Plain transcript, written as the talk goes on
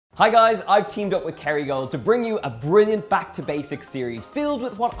Hi guys, I've teamed up with Kerrygold to bring you a brilliant back to basics series filled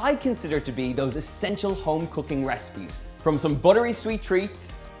with what I consider to be those essential home cooking recipes. From some buttery sweet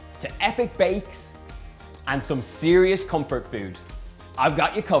treats, to epic bakes, and some serious comfort food. I've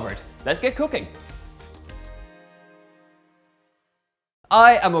got you covered. Let's get cooking.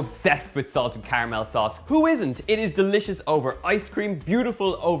 I am obsessed with salted caramel sauce. Who isn't? It is delicious over ice cream,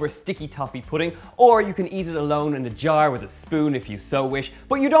 beautiful over sticky toffee pudding, or you can eat it alone in a jar with a spoon if you so wish.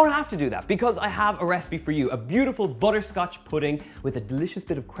 But you don't have to do that because I have a recipe for you. A beautiful butterscotch pudding with a delicious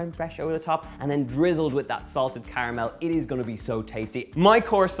bit of creme fraiche over the top and then drizzled with that salted caramel. It is going to be so tasty. My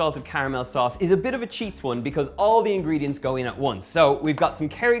core salted caramel sauce is a bit of a cheats one because all the ingredients go in at once. So we've got some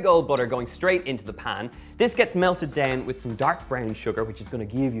Kerrygold butter going straight into the pan. This gets melted down with some dark brown sugar, which is going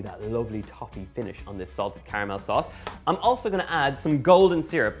to give you that lovely toffee finish on this salted caramel sauce. I'm also going to add some golden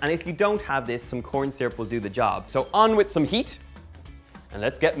syrup, and if you don't have this, some corn syrup will do the job. So on with some heat, and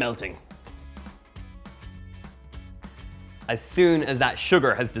let's get melting. As soon as that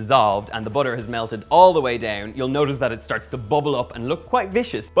sugar has dissolved and the butter has melted all the way down, you'll notice that it starts to bubble up and look quite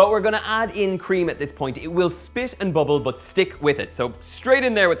vicious. But we're going to add in cream at this point. It will spit and bubble, but stick with it. So straight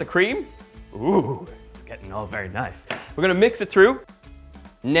in there with the cream. Ooh, it's getting all very nice. We're going to mix it through.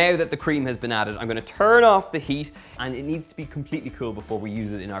 Now that the cream has been added, I'm going to turn off the heat, and it needs to be completely cool before we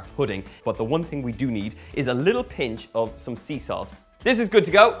use it in our pudding. But the one thing we do need is a little pinch of some sea salt. This is good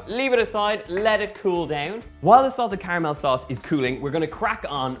to go. Leave it aside, let it cool down. While the salted caramel sauce is cooling, we're going to crack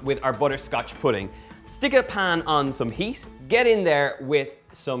on with our butterscotch pudding. Stick a pan on some heat, get in there with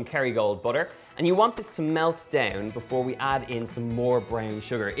some Kerrygold butter, and you want this to melt down before we add in some more brown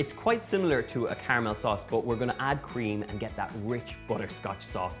sugar. It's quite similar to a caramel sauce, but we're going to add cream and get that rich butterscotch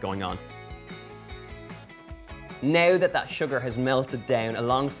sauce going on. Now that that sugar has melted down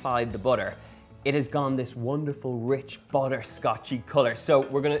alongside the butter, it has gone this wonderful, rich, butterscotchy color. So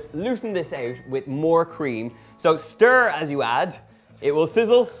we're going to loosen this out with more cream. So stir as you add. It will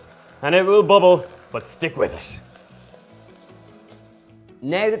sizzle and it will bubble, but stick with it.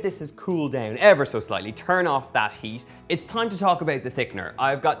 Now that this has cooled down ever so slightly, turn off that heat. It's time to talk about the thickener.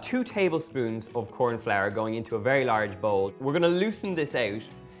 I've got 2 tablespoons of corn flour going into a very large bowl. We're going to loosen this out.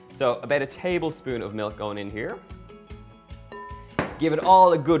 So about a tablespoon of milk going in here. Give it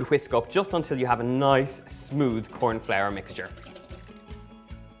all a good whisk up just until you have a nice smooth corn flour mixture.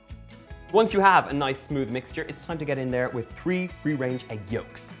 Once you have a nice smooth mixture, it's time to get in there with 3 free-range egg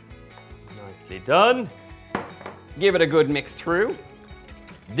yolks. Nicely done. Give it a good mix through.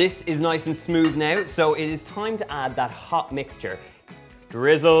 This is nice and smooth now, so it is time to add that hot mixture.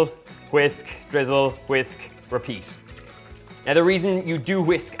 Drizzle, whisk, repeat. Now the reason you do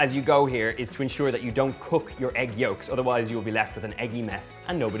whisk as you go here is to ensure that you don't cook your egg yolks, otherwise you'll be left with an eggy mess,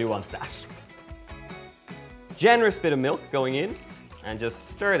 and nobody wants that. Generous bit of milk going in, and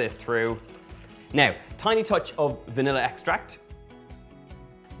just stir this through. Now, tiny touch of vanilla extract.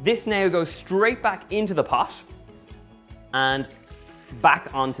 This now goes straight back into the pot, and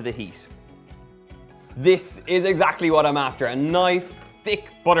back onto the heat. This is exactly what I'm after, a nice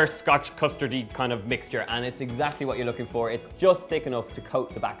thick butterscotch custardy kind of mixture, and it's exactly what you're looking for. It's just thick enough to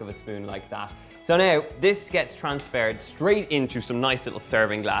coat the back of a spoon like that. So now this gets transferred straight into some nice little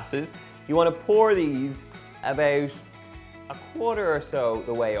serving glasses. You want to pour these about a quarter or so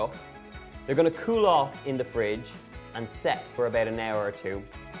the way up. They're going to cool off in the fridge and set for about an hour or 2.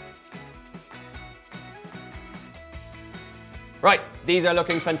 Right, these are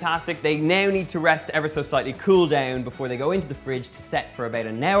looking fantastic. They now need to rest ever so slightly, cool down before they go into the fridge to set for about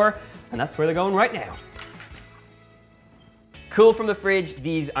an hour, and that's where they're going right now. Cool from the fridge,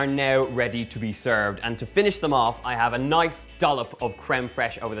 these are now ready to be served, and to finish them off, I have a nice dollop of creme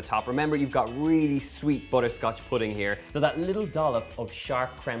fraiche over the top. Remember, you've got really sweet butterscotch pudding here, so that little dollop of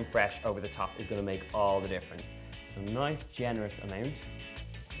sharp creme fraiche over the top is going to make all the difference. So nice, generous amount.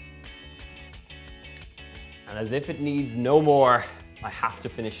 And as if it needs no more, I have to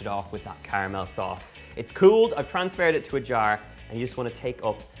finish it off with that caramel sauce. It's cooled, I've transferred it to a jar, and you just want to take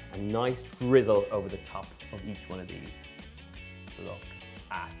up a nice drizzle over the top of each one of these. Look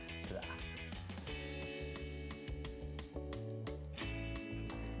at that.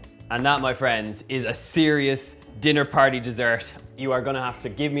 And that, my friends, is a serious dinner party dessert. You are gonna have to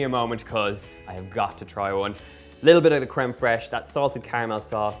give me a moment because I have got to try one. A little bit of the creme fraiche, that salted caramel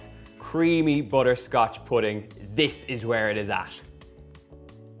sauce, creamy butterscotch pudding. This is where it is at.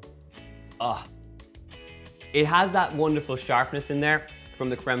 Ah, it has that wonderful sharpness in there from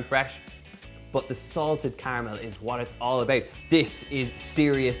the creme fraiche, but the salted caramel is what it's all about. This is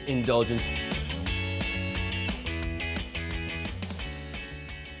serious indulgence.